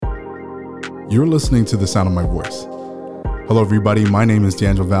You're listening to the sound of my voice. Hello, everybody. My name is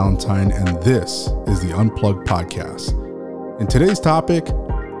D'Angelo Valentine, and this is the Unplugged Podcast. In today's topic,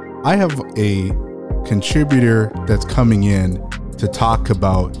 I have a contributor that's coming in to talk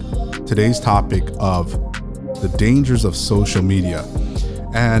about today's topic of the dangers of social media.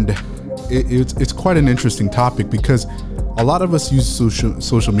 And it's quite an interesting topic because a lot of us use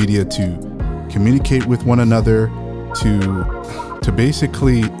social media to communicate with one another, to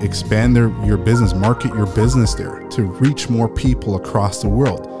basically expand your business, market your business there, to reach more people across the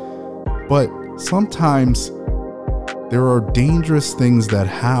world. But sometimes there are dangerous things that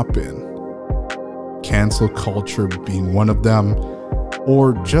happen. Cancel culture being one of them,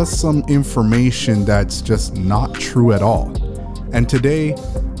 or just some information that's just not true at all. And today,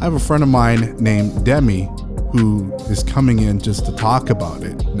 I have a friend of mine named Demi who is coming in just to talk about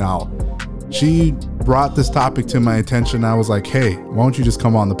it. Now, she brought this topic to my attention. I was like, hey, why don't you just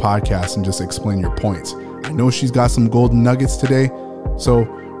come on the podcast and just explain your points? I know she's got some golden nuggets today, so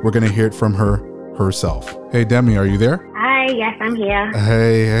we're going to hear it from her herself. Hey, Demi, are you there? Hi, yes, I'm here.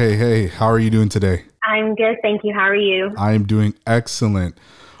 Hey. How are you doing today? I'm good, thank you. How are you? I'm doing excellent.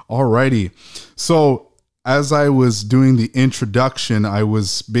 Alrighty. So as I was doing the introduction, I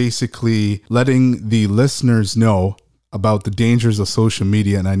was basically letting the listeners know about the dangers of social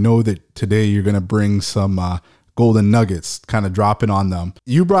media. And I know that today you're going to bring some golden nuggets, kind of dropping on them.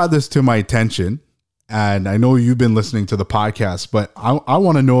 You brought this to my attention, and I know you've been listening to the podcast, but I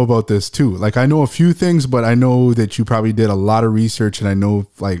want to know about this too. Like, I know a few things, but I know that you probably did a lot of research, and I know,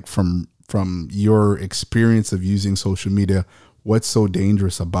 like, from your experience of using social media, what's so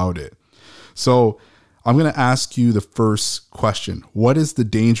dangerous about it. So I'm going to ask you the first question. What is the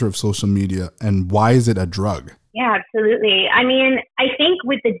danger of social media, and why is it a drug? Yeah, absolutely. I mean, I think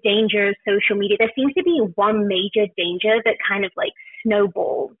with the danger of social media, there seems to be one major danger that kind of like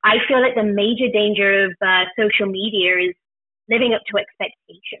snowballs. I feel like the major danger of social media is living up to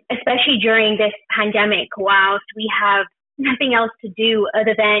expectation, especially during this pandemic, whilst we have nothing else to do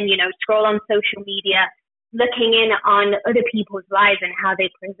other than, scroll on social media, looking in on other people's lives and how they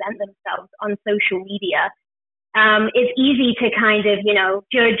present themselves on social media. It's easy to kind of,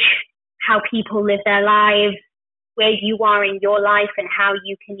 judge how people live their lives, where you are in your life, and how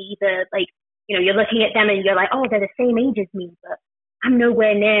you can either, you're looking at them and you're like, oh, they're the same age as me, but I'm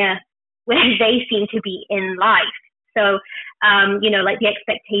nowhere near where they seem to be in life. So, like the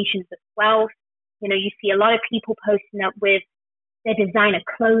expectations of wealth, you see a lot of people posting up with their designer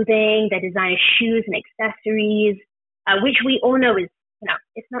clothing, their designer shoes and accessories, which we all know is,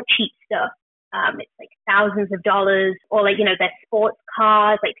 it's not cheap stuff. It's like thousands of dollars, or their sports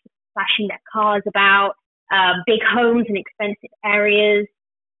cars, like people flashing their cars about, big homes in expensive areas,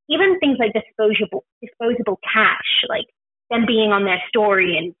 even things like disposable cash, like them being on their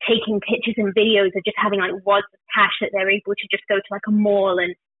story and taking pictures and videos of just having like wads of cash that they're able to just go to like a mall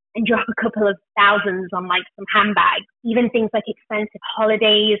and drop a couple of thousands on like some handbags, even things like expensive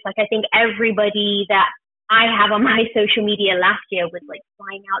holidays. Like, I think everybody that I have on my social media last year was like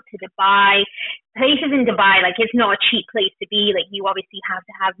flying out to Dubai. Places in Dubai, like, it's not a cheap place to be. Like, you obviously have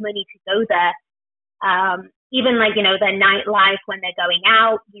to have money to go there. Even like, their nightlife when they're going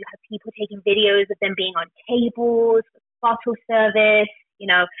out, you have people taking videos of them being on tables, bottle service,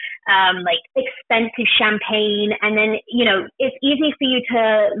 like expensive champagne. And then, it's easy for you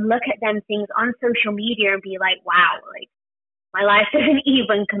to look at them things on social media and be like, wow, like my life doesn't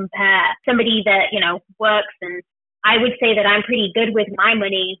even compare. Somebody that, works, and I would say that I'm pretty good with my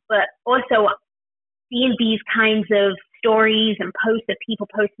money, but also seeing these kinds of stories and posts of people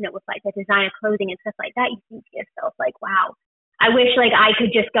posting it with like their designer clothing and stuff like that, you think to yourself like, wow, I wish like I could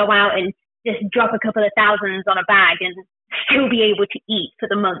just go out and just drop a couple of thousands on a bag and still be able to eat for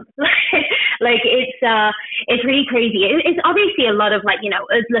the month. Like, it's really crazy. It's obviously a lot of like,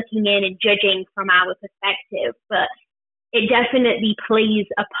 us looking in and judging from our perspective, but it definitely plays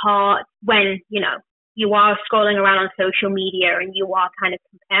a part when, you are scrolling around on social media and you are kind of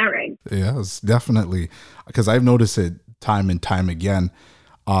comparing. Yes, definitely. Because I've noticed it time and time again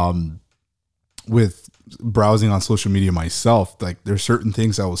with browsing on social media myself. Like, there's certain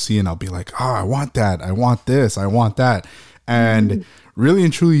things I will see and I'll be like, oh, I want that. I want this. I want that. And really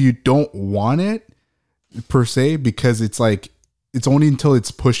and truly, you don't want it per se, because it's like, it's only until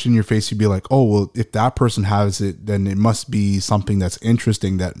it's pushed in your face, you'd be like, oh, well, if that person has it, then it must be something that's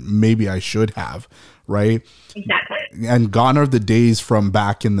interesting that maybe I should have. Right. Exactly. And gone are the days from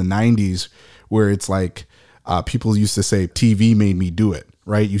back in the 90s where it's like people used to say TV made me do it.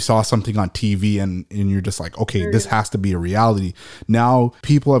 Right. You saw something on TV and you're just like, OK, this has to be a reality. Now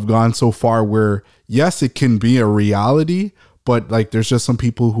people have gone so far where, yes, it can be a reality, but like there's just some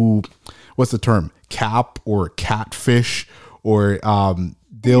people who what's the term, cap or catfish, or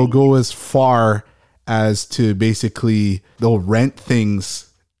they'll go as far as to basically they'll rent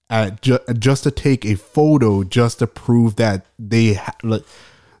things just to take a photo just to prove that they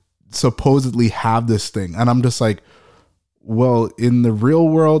supposedly have this thing. And I'm just like, well, in the real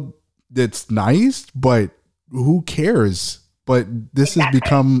world, it's nice, but who cares? But this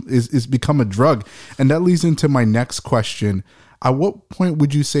has become a drug. And that leads into my next question. At what point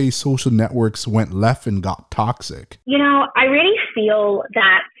would you say social networks went left and got toxic? I really feel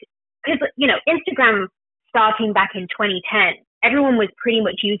that because, Instagram starting back in 2010, everyone was pretty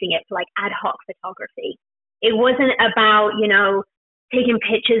much using it for like ad hoc photography. It wasn't about, taking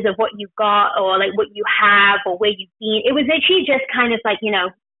pictures of what you got or like what you have or where you've been. It was actually just kind of like,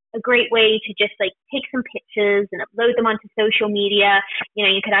 a great way to just like take some pictures and upload them onto social media.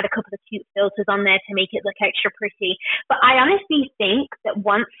 You could add a couple of cute filters on there to make it look extra pretty. But I honestly think that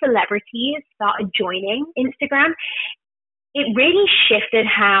once celebrities started joining Instagram, it really shifted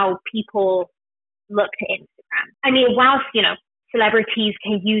how people look to Instagram. I mean, whilst, celebrities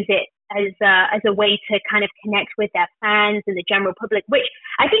can use it as a way to kind of connect with their fans and the general public, which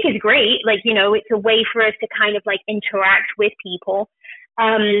I think is great. Like, it's a way for us to kind of like interact with people.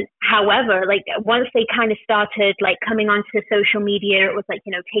 However, like once they kind of started like coming onto social media, it was like,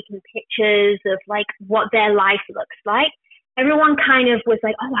 taking pictures of like what their life looks like. Everyone kind of was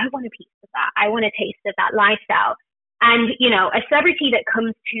like, oh, I want a piece of that. I want a taste of that lifestyle. And, a celebrity that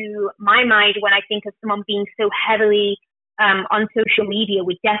comes to my mind when I think of someone being so heavily on social media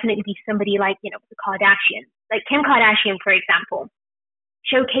would definitely be somebody like, the Kardashians. Like Kim Kardashian, for example,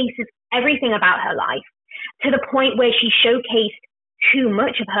 showcases everything about her life to the point where she showcased too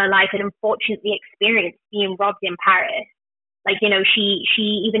much of her life and unfortunately experienced being robbed in Paris. Like,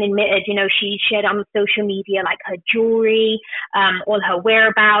 she even admitted, she shared on social media, like her jewelry, all her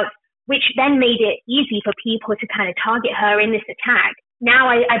whereabouts, which then made it easy for people to kind of target her in this attack. Now,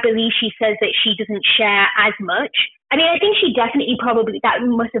 I believe she says that she doesn't share as much. I mean, I think she definitely that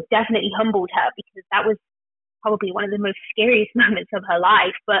must have definitely humbled her because that was probably one of the most scariest moments of her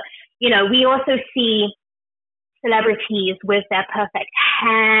life. But, we also see celebrities with their perfect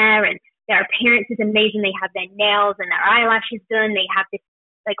hair and their appearance is amazing. They have their nails and their eyelashes done. They have this,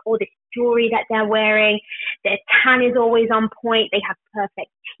 like all this jewelry that they're wearing. Their tan is always on point. They have perfect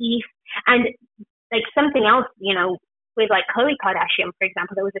teeth. And like something else, with like Khloe Kardashian, for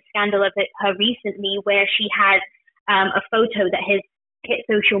example, there was a scandal of her recently where she has a photo that has hit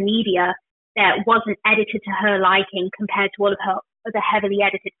social media that wasn't edited to her liking compared to all of her other heavily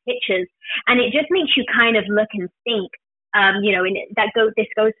edited pictures. And it just makes you kind of look and think, and this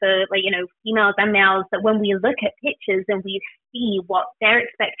goes for like, females and males, that when we look at pictures and we see what their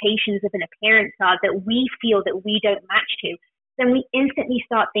expectations of an appearance are that we feel that we don't match to, then we instantly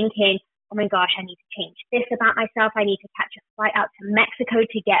start thinking, oh my gosh, I need to change this about myself. I need to catch a flight out to Mexico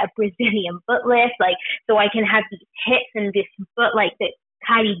to get a Brazilian butt lift, like, so I can have these hips and this butt like that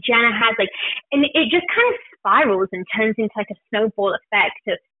Kylie Jenner has, like, and it just kind of spirals and turns into like a snowball effect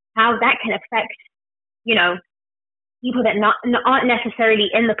of how that can affect, people that aren't necessarily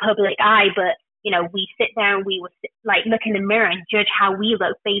in the public eye, but, we sit there and we will like look in the mirror and judge how we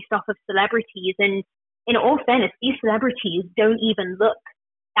look based off of celebrities. And in all fairness, these celebrities don't even look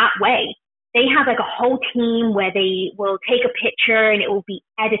that way. They have like a whole team where they will take a picture and it will be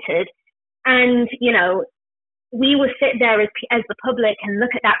edited. And, we will sit there as the public and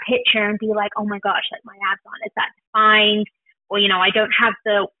look at that picture and be like, oh my gosh, like my abs aren't as that defined. Or, I don't have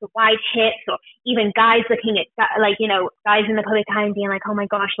the wide hips, or even guys looking at like, guys in the public eye and being like, oh my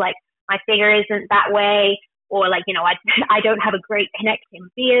gosh, like my figure isn't that way. Or like, I don't have a great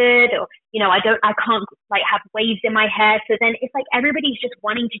connecting beard, or, I can't like have waves in my hair. So then it's like everybody's just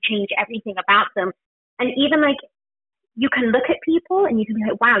wanting to change everything about them. And even like, you can look at people and you can be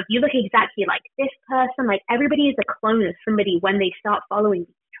like, wow, you look exactly like this person. Like everybody is a clone of somebody when they start following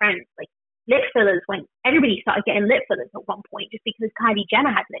these trends. Like lip fillers, when everybody started getting lip fillers at one point just because Kylie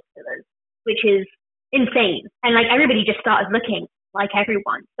Jenner had lip fillers, which is insane. And like everybody just started looking like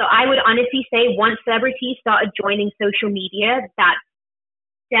everyone. So I would honestly say once celebrities started joining social media, that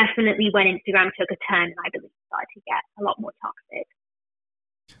definitely when Instagram took a turn and I believe started to get a lot more toxic.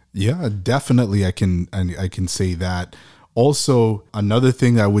 Yeah, definitely. I can say that. Also, another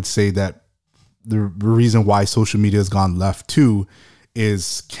thing I would say that the reason why social media has gone left too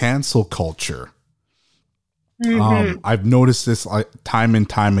is cancel culture. Mm-hmm. I've noticed this time and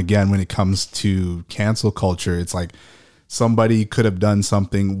time again when it comes to cancel culture. It's like somebody could have done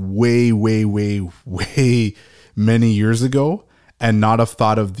something way, way, way, way many years ago and not have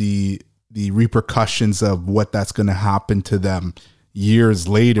thought of the repercussions of what that's going to happen to them years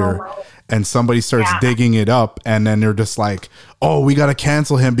later. and somebody starts digging it up, and then they're just like, oh, we got to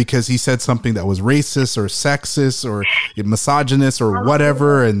cancel him because he said something that was racist or sexist or misogynist or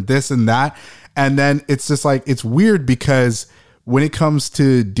whatever, and this and that. And then it's just like, it's weird because when it comes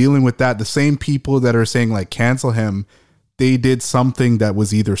to dealing with that, the same people that are saying like cancel him, they did something that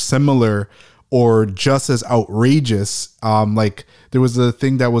was either similar or just as outrageous. Like there was a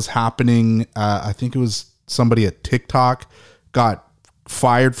thing that was happening. I think it was somebody at TikTok got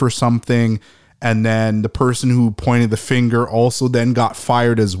fired for something, and then the person who pointed the finger also then got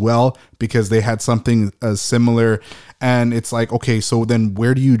fired as well because they had something similar. And it's like, okay, so then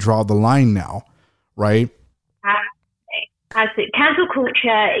where do you draw the line now, right? Absolutely. Cancel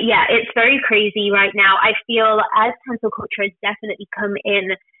culture, yeah, it's very crazy right now. I feel as cancel culture has definitely come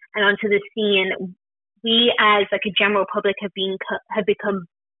in and onto the scene, we as like a general public have become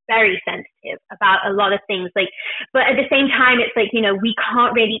very sensitive about a lot of things. Like, but at the same time, it's like, you know, we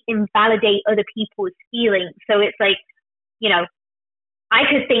can't really invalidate other people's feelings. So it's like, you know, I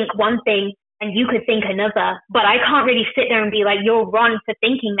could think one thing and you could think another, but I can't really sit there and be like, you're wrong for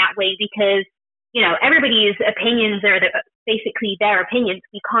thinking that way, because, you know, everybody's opinions are basically their opinions.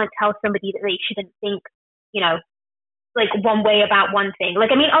 We can't tell somebody that they shouldn't think, you know, like one way about one thing.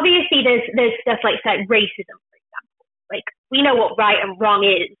 Like, I mean, obviously there's stuff like racism, for example. Like, we know what right and wrong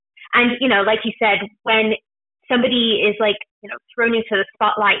is. And, you know, like you said, when somebody is like, you know, thrown into the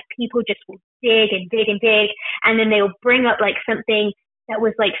spotlight, people just will dig and dig and dig. And then they'll bring up like something that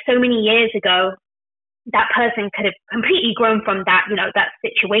was like so many years ago. That person could have completely grown from that, you know, that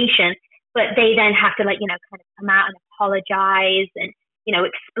situation. But they then have to like, you know, kind of come out and apologize and, you know,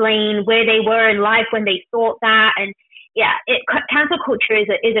 explain where they were in life when they thought that. And yeah, cancel culture is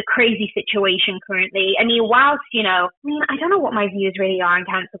a crazy situation currently. I mean, whilst, you know, I don't know what my views really are on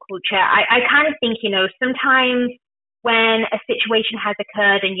cancel culture. I kind of think, you know, sometimes when a situation has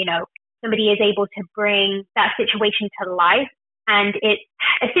occurred and, you know, somebody is able to bring that situation to life, and it's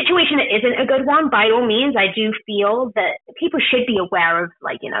a situation that isn't a good one, by all means, I do feel that people should be aware of,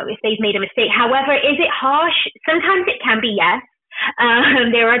 like, you know, if they've made a mistake. However, is it harsh? Sometimes it can be, yes.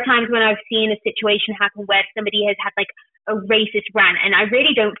 There are times when I've seen a situation happen where somebody has had like a racist rant, and I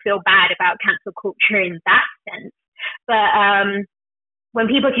really don't feel bad about cancel culture in that sense. But when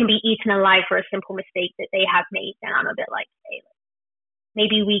people can be eaten alive for a simple mistake that they have made, then I'm a bit like, hey,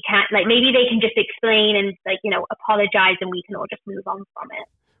 maybe we can't, like, maybe they can just explain and, like, you know, apologize, and we can all just move on from it.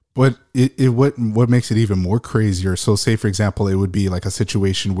 But what makes it even more crazier? So say, for example, it would be like a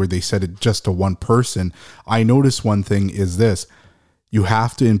situation where they said it just to one person. I noticed one thing is this: you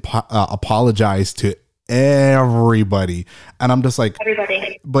have to apologize to everybody. And I'm just like,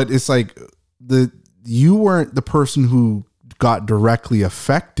 everybody. But it's like you weren't the person who got directly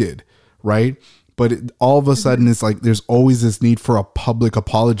affected, right? But all of a sudden it's like there's always this need for a public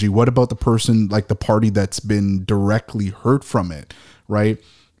apology. What about the person, like the party that's been directly hurt from it, right?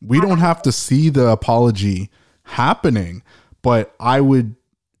 We don't have to see the apology happening, but I would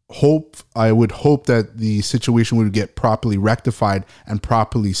hope that the situation would get properly rectified and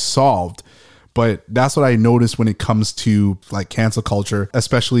properly solved. But that's what I noticed when it comes to like cancel culture,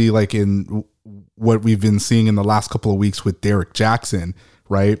 especially like in what we've been seeing in the last couple of weeks with Derek Jackson,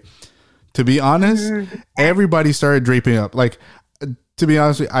 right? To be honest, everybody started draping up. Like, to be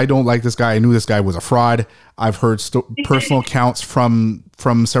honest, I don't like this guy. I knew this guy was a fraud. I've heard personal accounts from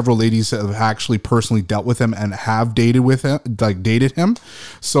several ladies that have actually personally dealt with him and have dated him.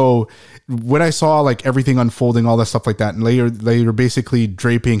 So when I saw like everything unfolding, all that stuff like that, and later basically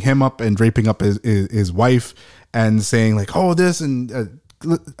draping him up and draping up his wife and saying like, oh, this, and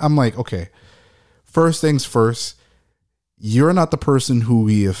I'm like, okay, first things first. You're not the person who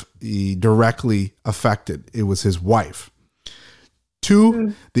he directly affected. It was his wife.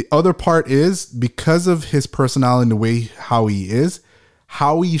 Two, the other part is because of his personality and the way how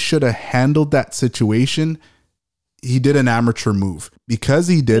he should have handled that situation. He did an amateur move. Because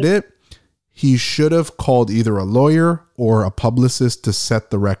he did it, he should have called either a lawyer or a publicist to set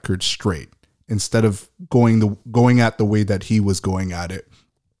the record straight instead of going at the way that he was going at it.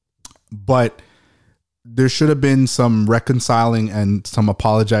 But there should have been some reconciling and some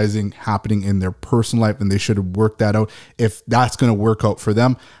apologizing happening in their personal life, and they should have worked that out if that's going to work out for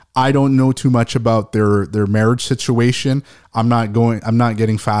them. I don't know too much about their marriage situation. I'm not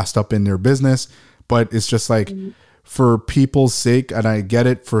getting fast up in their business, but it's just like for people's sake, and I get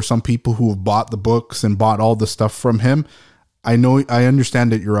it, for some people who have bought the books and bought all the stuff from him, I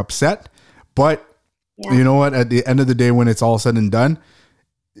understand that you're upset, but you know what? At the end of the day, when it's all said and done,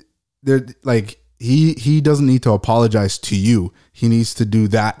 they're like, he doesn't need to apologize to you. He needs to do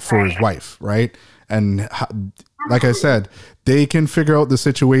that for his wife, right? And like I said, they can figure out the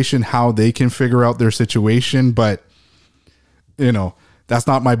situation, how they can figure out their situation, but that's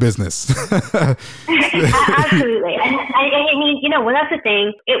not my business. Absolutely. And I mean, well, that's the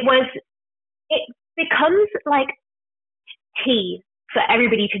thing. It becomes like tea for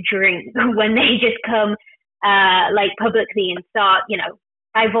everybody to drink when they just come like publicly and start,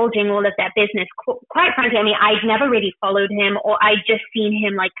 divulging all of their business. Quite frankly, I mean, I'd never really followed him, or I'd just seen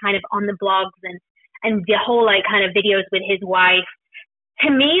him like kind of on the blogs and the whole like kind of videos with his wife. To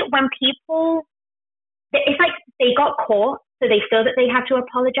me, when people, it's like they got caught, so they feel that they have to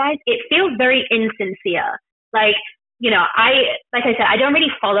apologize. It feels very insincere. Like, like I said, I don't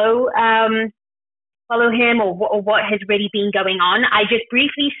really follow him or what has really been going on. I just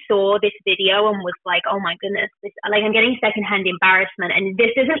briefly saw this video and was like, oh my goodness, I'm getting secondhand embarrassment, and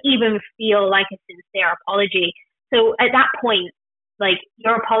this doesn't even feel like a sincere apology. So at that point, like,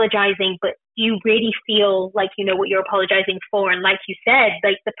 you're apologizing, but do you really feel like you know what you're apologizing for? And like you said,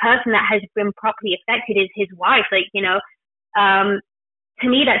 like, the person that has been properly affected is his wife. Like, to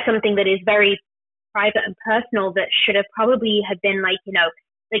me, that's something that is very private and personal that should have probably have been like you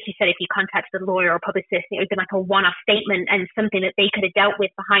said, if you contacted a lawyer or a publicist, it would have been like a one-off statement and something that they could have dealt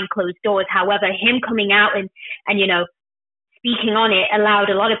with behind closed doors. However, him coming out and speaking on it allowed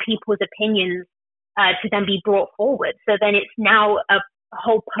a lot of people's opinions to then be brought forward. So then it's now a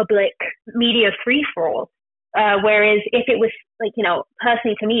whole public media free-for-all. Whereas if it was like,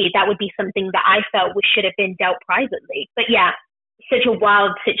 personally for me, that would be something that I felt should have been dealt privately. But yeah, such a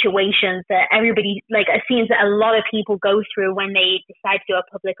wild situation that everybody, like, it seems that a lot of people go through when they decide to do a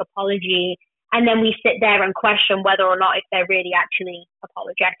public apology. And then we sit there and question whether or not if they're really actually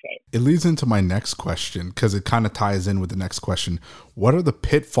apologetic. It leads into my next question, because it kind of ties in with the next question. What are the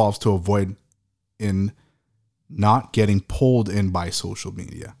pitfalls to avoid in not getting pulled in by social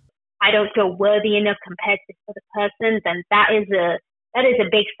media? I don't feel worthy enough compared to this other person, then that is a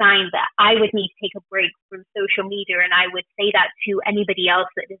big sign that I would need to take a break from social media. And I would say that to anybody else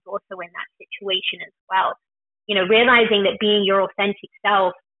that is also in that situation as well. Realizing that being your authentic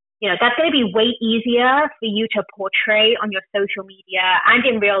self, that's going to be way easier for you to portray on your social media and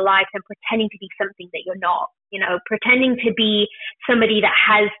in real life than pretending to be something that you're not. Pretending to be somebody that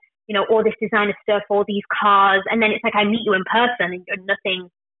has, all this designer stuff, all these cars, and then it's like I meet you in person and you're nothing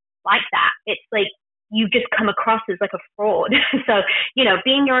like that. It's like you just come across as like a fraud. So,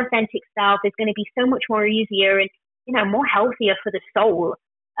 being your authentic self is going to be so much more easier and, more healthier for the soul.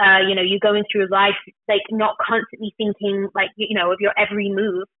 You're going through life, like, not constantly thinking like, of your every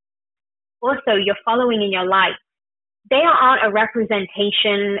move. Also, your following in your life, they aren't a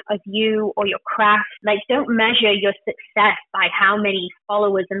representation of you or your craft. Like, don't measure your success by how many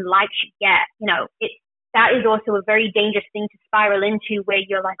followers and likes you get. That is also a very dangerous thing to spiral into, where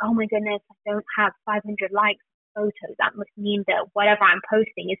you're like, oh my goodness, I don't have 500 likes on photos. That must mean that whatever I'm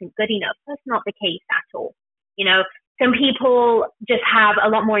posting isn't good enough. That's not the case at all. Some people just have a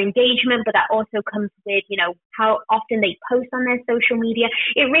lot more engagement, but that also comes with, how often they post on their social media.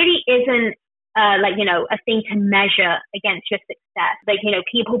 It really isn't a thing to measure against your success. Like,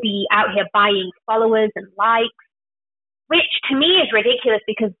 people be out here buying followers and likes, which to me is ridiculous,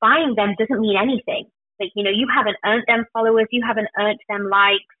 because buying them doesn't mean anything. Like, you haven't earned them followers, you haven't earned them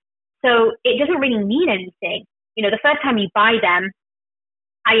likes. So it doesn't really mean anything. The first time you buy them,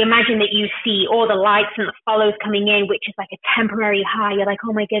 I imagine that you see all the likes and the follows coming in, which is like a temporary high. You're like,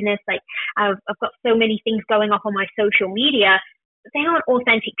 oh my goodness, like I've got so many things going off on my social media. But they aren't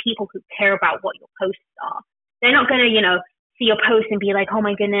authentic people who care about what your posts are. They're not going to, see your post and be like, oh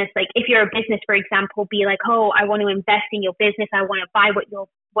my goodness, like if you're a business, for example, be like, oh, I want to invest in your business. I want to buy what you're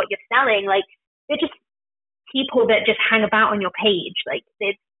selling. Like, they're just people that just hang about on your page. Like,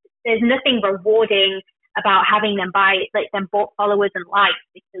 there's nothing rewarding about having them buy, like, them bought followers and likes,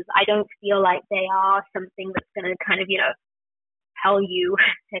 because I don't feel like they are something that's going to kind of, tell you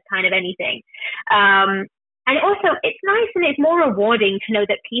to kind of anything. And also, it's nice and it's more rewarding to know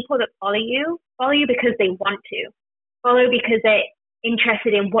that people that follow you because they want to, follow because they're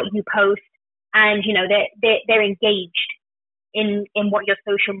interested in what you post, and, they're engaged in what your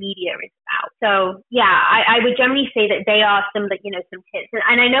social media is about. So yeah, I would generally say that they are some tips.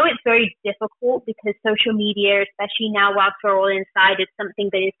 And I know it's very difficult because social media, especially now whilst we're all inside, is something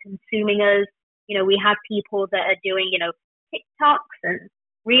that is consuming us. We have people that are doing, TikToks and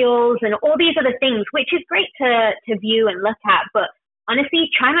Reels and all these other things, which is great to view and look at. But honestly,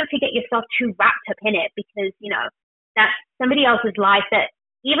 try not to get yourself too wrapped up in it, because, that's somebody else's life that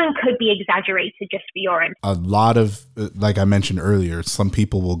even could be exaggerated just for your own. A lot of, like I mentioned earlier, some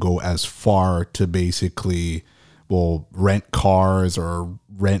people will go as far to basically will rent cars or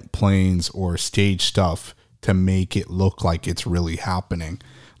rent planes or stage stuff to make it look like it's really happening.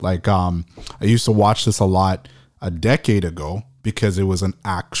 Like, I used to watch this a lot a decade ago because it was an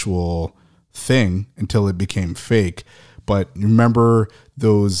actual thing until it became fake. But remember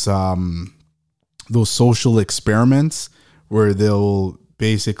those social experiments where they'll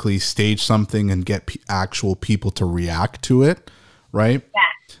basically stage something and get actual people to react to it, right?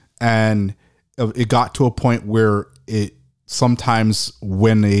 Yeah. And it got to a point where it sometimes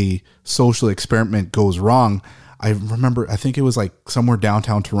when a social experiment goes wrong, I remember, I think it was like somewhere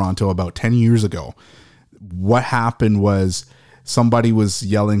downtown Toronto about 10 years ago. What happened was somebody was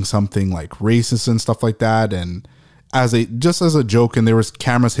yelling something like racist and stuff like that. And just as a joke, and there was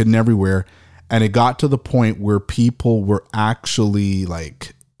cameras hidden everywhere. And it got to the point where people were actually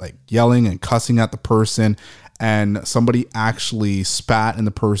like yelling and cussing at the person, and somebody actually spat in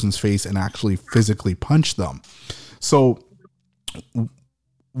the person's face and actually physically punched them. So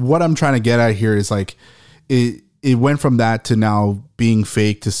what I'm trying to get at here is like, it went from that to now being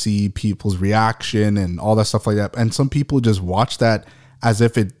fake to see people's reaction and all that stuff like that. And some people just watch that as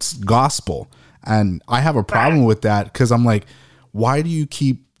if it's gospel. And I have a problem with that because I'm like, why do you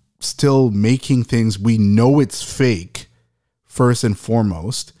keep still making things? We know it's fake first and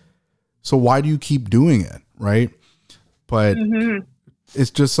foremost. So why do you keep doing it? Right. But it's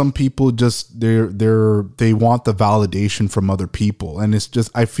just some people just they want the validation from other people. And it's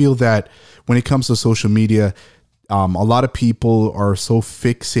just, I feel that when it comes to social media, a lot of people are so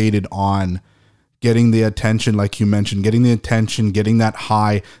fixated on getting the attention, like you mentioned, getting the attention, getting that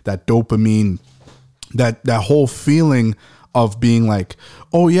high, that dopamine, that whole feeling of being like,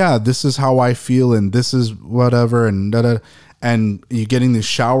 oh yeah, this is how I feel and this is whatever and da-da, and you're getting this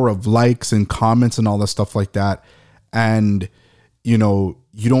shower of likes and comments and all that stuff like that. And, you know,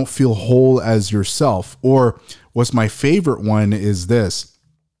 you don't feel whole as yourself. Or what's my favorite one is this.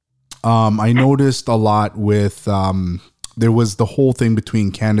 I noticed a lot with, there was the whole thing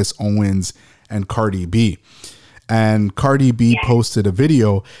between Candace Owens and Cardi B. And Cardi B posted a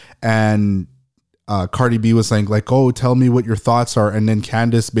video, and Cardi B was saying like, oh, tell me what your thoughts are. And then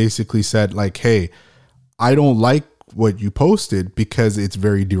Candace basically said like, hey, I don't like what you posted because it's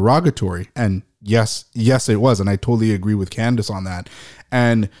very derogatory. And yes, it was. And I totally agree with Candace on that.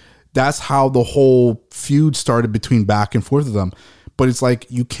 And that's how the whole feud started between back and forth of them. But it's like,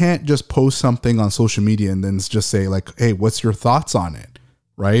 you can't just post something on social media and then just say like, hey, what's your thoughts on it?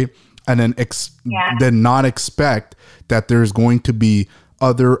 Right. And then, then not expect that there's going to be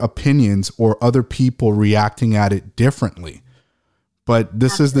other opinions or other people reacting at it differently. But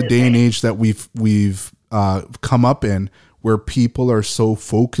this is the day and age that we've come up in, where people are so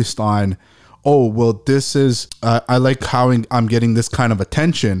focused on, oh, well, this is, I like how I'm getting this kind of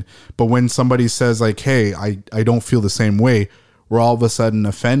attention. But when somebody says like, hey, I don't feel the same way, we're all of a sudden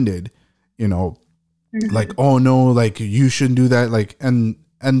offended, you know, like, oh no, like you shouldn't do that. Like, and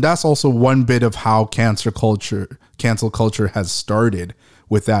that's also one bit of how cancel culture has started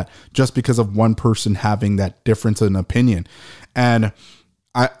with that, just because of one person having that difference in opinion. And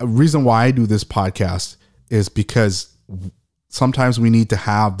a reason why I do this podcast is because sometimes we need to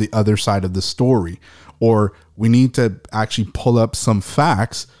have the other side of the story, or we need to actually pull up some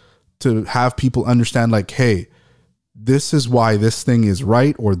facts to have people understand like, hey, this is why this thing is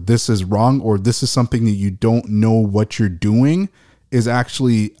right, or this is wrong, or this is something that you don't know what you're doing is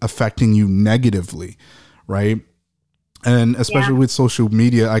actually affecting you negatively. Right. And especially with social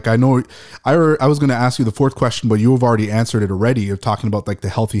media, like I know I was going to ask you the fourth question, but you have already answered it already. You're talking about like the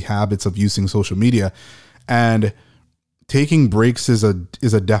healthy habits of using social media, and taking breaks is a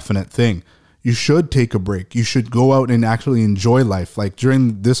definite thing. You should take a break. You should go out and actually enjoy life. Like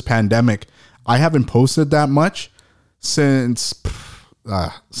during this pandemic, I haven't posted that much since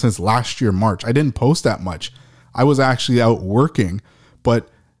last year, March. I didn't post that much. I was actually out working, but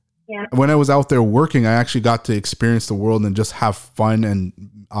when I was out there working, I actually got to experience the world and just have fun and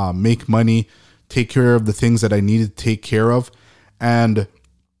make money, take care of the things that I needed to take care of. And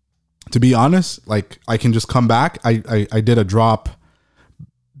to be honest, like I can just come back. I did a drop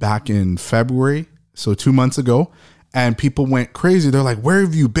back in February, so 2 months ago, and people went crazy. They're like, where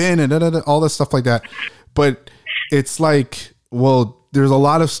have you been? And all that stuff like that. But it's like, well, there's a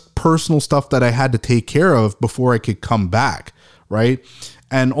lot of personal stuff that I had to take care of before I could come back. Right.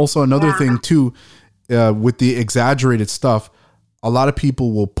 And also another thing too, with the exaggerated stuff, a lot of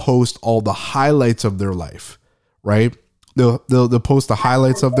people will post all the highlights of their life, right? They'll post the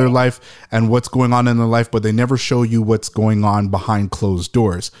highlights of their life and what's going on in their life, but they never show you what's going on behind closed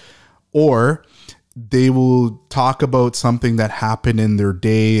doors. Or they will talk about something that happened in their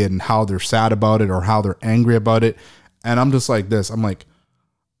day and how they're sad about it or how they're angry about it. And I'm just like this. I'm like,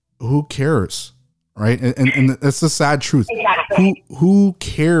 who cares? right? And that's the sad truth. Exactly. Who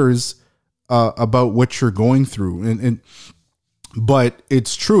cares about what you're going through? But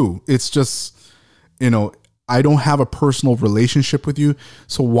it's true. It's just, I don't have a personal relationship with you,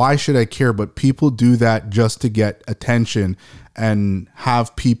 so why should I care? But people do that just to get attention and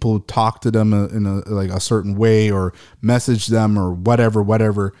have people talk to them in a certain way, or message them, or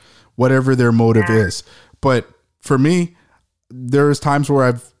whatever their motive is. But for me, there's times where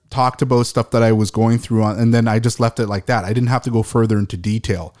I've talked about stuff that I was going through and then I just left it like that. I didn't have to go further into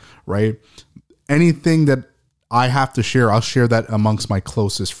detail, right? Anything that I have to share, I'll share that amongst my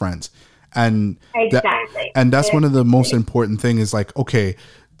closest friends. And exactly. That's one of the most important thing is like, okay,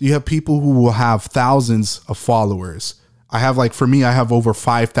 you have people who will have thousands of followers. I have for me, I have over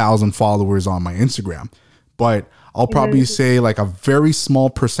 5,000 followers on my Instagram, but I'll probably say like a very small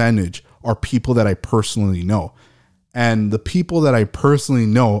percentage are people that I personally know. And the people that I personally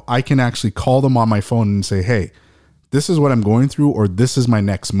know, I can actually call them on my phone and say, hey, this is what I'm going through, or this is my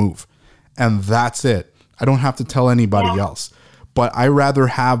next move. And that's it. I don't have to tell anybody else. But I rather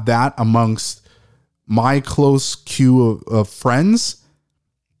have that amongst my close queue of friends,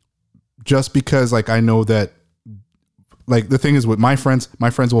 just because I know that the thing is with my friends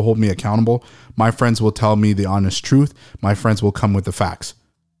will hold me accountable. My friends will tell me the honest truth. My friends will come with the facts.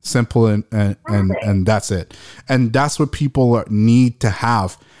 Simple and that's it. And that's what people need to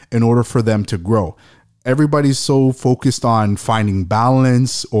have in order for them to grow. Everybody's so focused on finding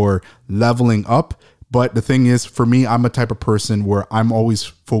balance or leveling up. But the thing is, for me, I'm a type of person where I'm always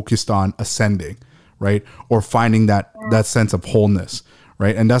focused on ascending, right? Or finding that sense of wholeness,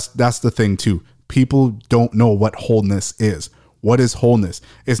 right? And that's the thing too. People don't know what wholeness is. What is wholeness?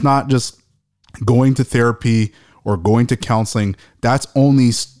 It's not just going to therapy or going to counseling. That's only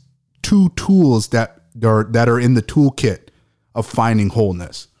two tools that are in the toolkit of finding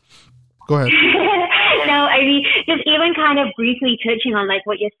wholeness. Go ahead. No, I mean, just even kind of briefly touching on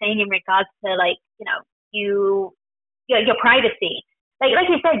what you're saying in regards to your privacy. Like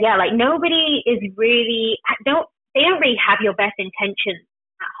you said, nobody is really they don't really have your best intentions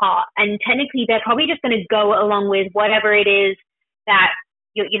at heart, and technically they're probably just going to go along with whatever it is that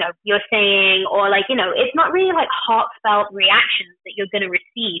you're saying, or it's not really heartfelt reactions that you're going to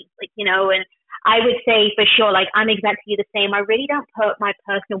receive, and I would say for sure, I'm exactly the same. I really don't put my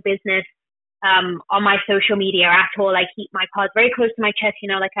personal business on my social media at all. I keep my cards very close to my chest.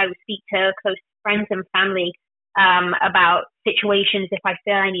 I would speak to close friends and family about situations if I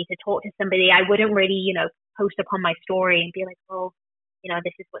feel I need to talk to somebody. I wouldn't really, post upon my story and be like, oh,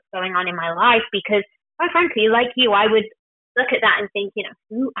 this is what's going on in my life, because quite frankly, like you, I would look at that and think,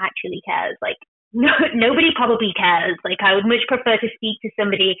 who actually cares? Nobody probably cares. I would much prefer to speak to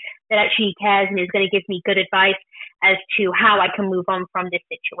somebody that actually cares and is going to give me good advice as to how I can move on from this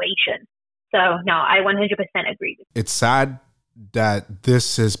situation. So no, I 100% agree with you. It's sad that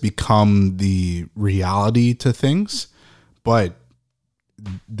this has become the reality to things, but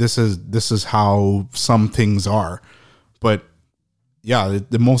this is how some things are. But yeah,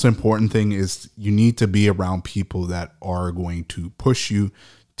 the most important thing is you need to be around people that are going to push you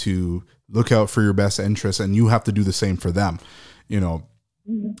to look out for your best interests, and you have to do the same for them,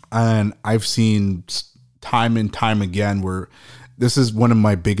 And I've seen time and time again where this is one of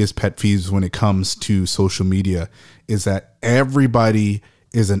my biggest pet peeves when it comes to social media, is that everybody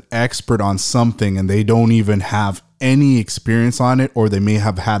is an expert on something and they don't even have any experience on it, or they may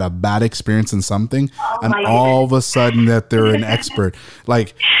have had a bad experience in something, and all of a sudden that they're an expert.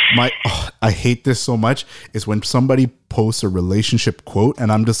 I hate this so much is when somebody posts a relationship quote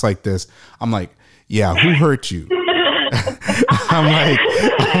and I'm just like this. I'm like, yeah, who hurt you?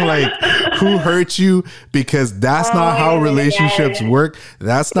 I'm like, who hurt you? Because that's not how relationships work.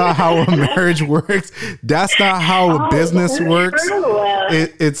 That's not how a marriage works. That's not how a business works.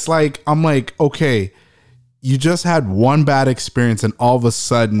 It's like, I'm like, okay, you just had one bad experience and all of a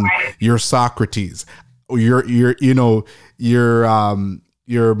sudden you're Socrates, you're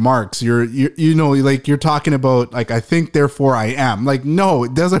Marx, you're talking about I think therefore I am. No,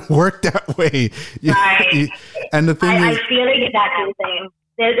 it doesn't work that way. And the thing I feel exactly the same.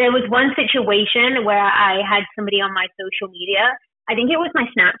 There was one situation where I had somebody on my social media. I think it was my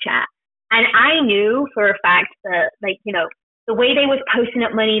Snapchat, and I knew for a fact that the way they was posting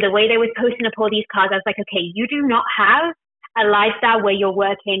up money, the way they was posting up all these cars, I was like, okay, you do not have a lifestyle where you're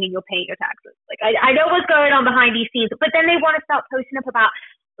working and you're paying your taxes. I know what's going on behind these scenes, but then they want to start posting up about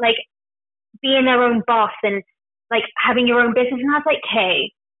being their own boss and having your own business. And I was like,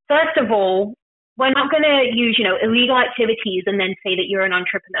 hey, first of all, we're not going to use, illegal activities and then say that you're an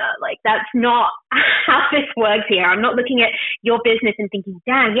entrepreneur. Like, that's not how this works here. I'm not looking at your business and thinking,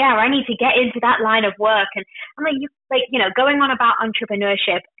 damn, yeah, I need to get into that line of work. And I'm like, going on about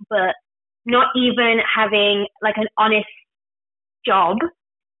entrepreneurship, but not even having like an honest job.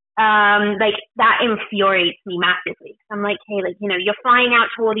 Like, that infuriates me massively. I'm like, hey, like, you're flying out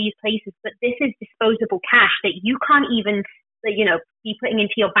to all these places, but this is disposable cash that you can't even, be putting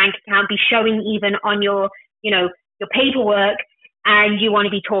into your bank account, be showing even on your, your paperwork, and you want to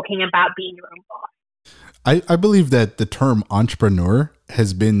be talking about being your own boss. I believe that the term entrepreneur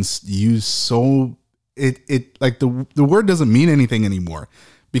has been used so it like the word doesn't mean anything anymore,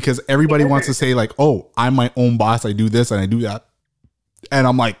 because everybody wants to say like, oh, I'm my own boss. I do this and I do that. And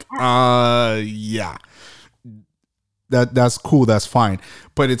I'm like, yeah, that's cool. That's fine.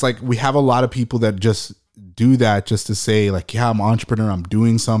 But it's like, we have a lot of people that just do that just to say like, yeah, I'm an entrepreneur. I'm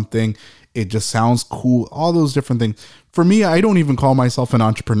doing something. It just sounds cool. All those different things. For me, I don't even call myself an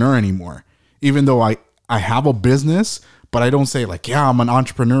entrepreneur anymore, even though I have a business, but I don't say like, yeah, I'm an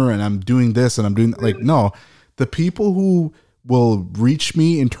entrepreneur and I'm doing this and I'm doing like, no, the people who will reach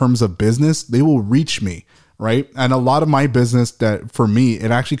me in terms of business, they will reach me. Right. And a lot of my business, that for me, it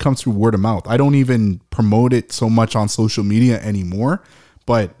actually comes through word of mouth. I don't even promote it so much on social media anymore.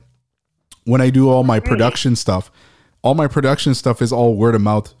 But when I do all my production stuff is all word of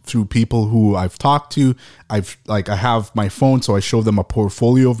mouth through people who I've talked to. I have my phone, so I show them a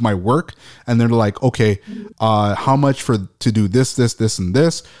portfolio of my work, and they're like, okay, how much to do this, and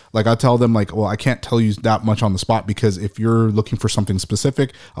this? Like, I tell them like, well, I can't tell you that much on the spot, because if you're looking for something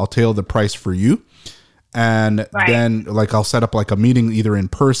specific, I'll tailor the price for you. And then like, I'll set up like a meeting either in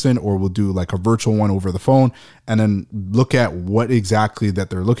person, or we'll do like a virtual one over the phone, and then look at what exactly that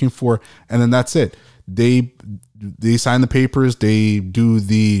they're looking for. And then that's it. They sign the papers, they do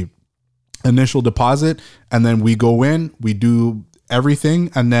the initial deposit, and then we go in, we do everything,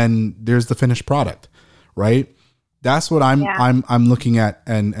 and then there's the finished product. Right. That's what I'm looking at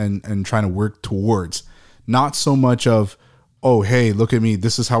and trying to work towards. Not so much of, oh, hey, look at me,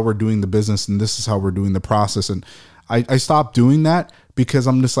 this is how we're doing the business and this is how we're doing the process. And I stopped doing that, because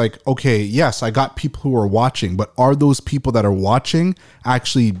I'm just like, okay, yes, I got people who are watching, but are those people that are watching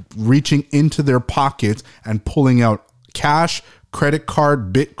actually reaching into their pockets and pulling out cash, credit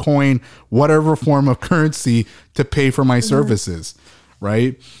card, Bitcoin, whatever form of currency to pay for my services?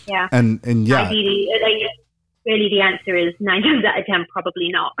 Right. Yeah. And yeah. Really, the answer is 9 times out of 10,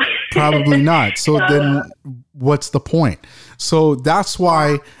 probably not. Probably not. So then what's the point? So that's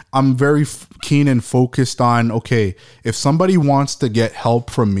why I'm very keen and focused on, okay, if somebody wants to get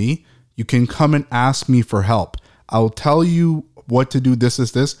help from me, you can come and ask me for help. I'll tell you what to do. This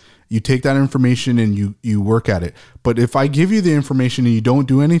is this. You take that information and you work at it. But if I give you the information and you don't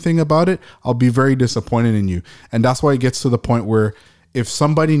do anything about it, I'll be very disappointed in you. And that's why it gets to the point where if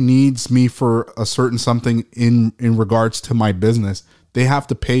somebody needs me for a certain something in regards to my business, they have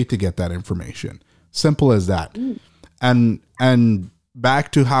to pay to get that information. Simple as that. And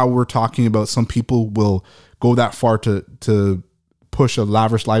back to how we're talking about, some people will go that far to push a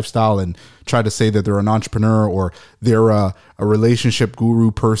lavish lifestyle and try to say that they're an entrepreneur, or they're a relationship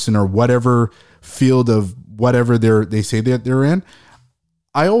guru person, or whatever field of whatever they say that they're in.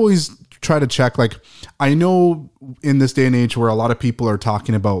 I always try to check, like, I know in this day and age where a lot of people are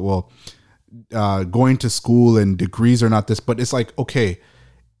talking about, well, going to school and degrees are not this, but it's like, okay,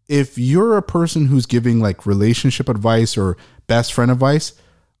 if you're a person who's giving like relationship advice or best friend advice,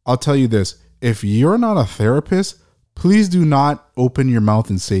 I'll tell you this, if you're not a therapist, please do not open your mouth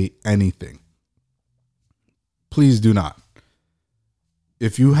and say anything. Please do not.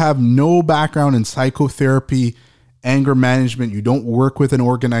 If you have no background in psychotherapy, anger management, you don't work with an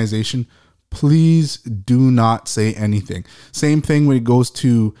organization, please do not say anything. Same thing when it goes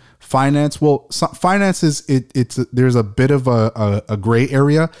to finance. Well, finance is there's a bit of a gray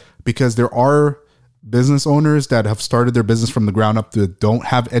area, because there are business owners that have started their business from the ground up that don't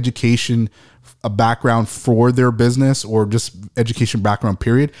have education, a background for their business, or just education background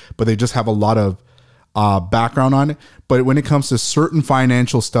period, but they just have a lot of background on it. But when it comes to certain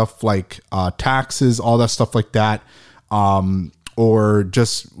financial stuff like taxes, all that stuff like that, or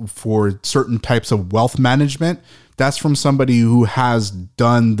just for certain types of wealth management, that's from somebody who has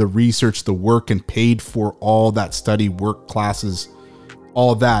done the research, the work, and paid for all that study, work, classes,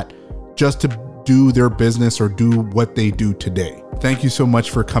 all that, just to do their business or do what they do today. Thank you so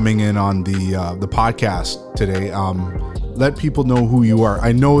much for coming in on the podcast today. Let people know who you are.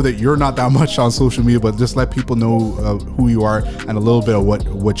 I know that you're not that much on social media, but just let people know who you are and a little bit of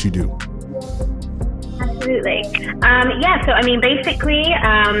what you do. Absolutely. So I mean, basically,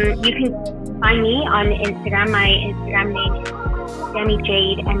 you can find me on Instagram. My Instagram name is Demi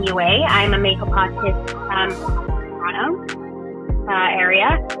Jade MUA. I'm a makeup artist Toronto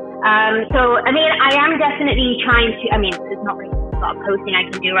area. So, I mean, I am definitely trying to, there's not really a lot of posting I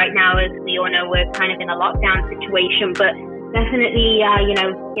can do right now. As we all know, we're kind of in a lockdown situation, but definitely,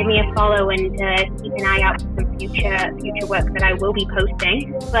 give me a follow and keep an eye out for some future work that I will be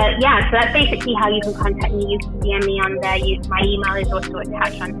posting. But yeah, so that's basically how you can contact me. You can DM me on there. My email is also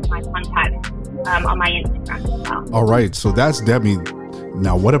attached onto my contacts on my Instagram as well. All right, so that's Demi.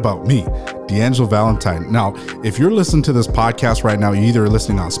 Now, what about me, D'Angelo Valentine? Now, if you're listening to this podcast right now, you're either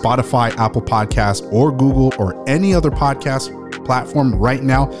listening on Spotify, Apple Podcasts, or Google, or any other podcast platform right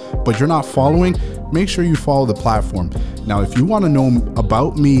now, but you're not following, make sure you follow the platform. Now, if you want to know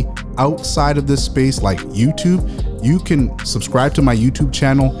about me outside of this space, like YouTube, you can subscribe to my YouTube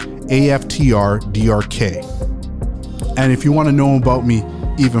channel, AFTRDRK. And if you want to know about me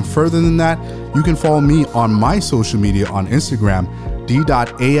even further than that, you can follow me on my social media on Instagram,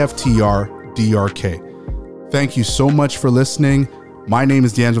 d.aftrdrk. Thank you so much for listening. My name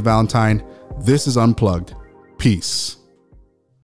is D'Angelo Valentine. This is Unplugged. Peace.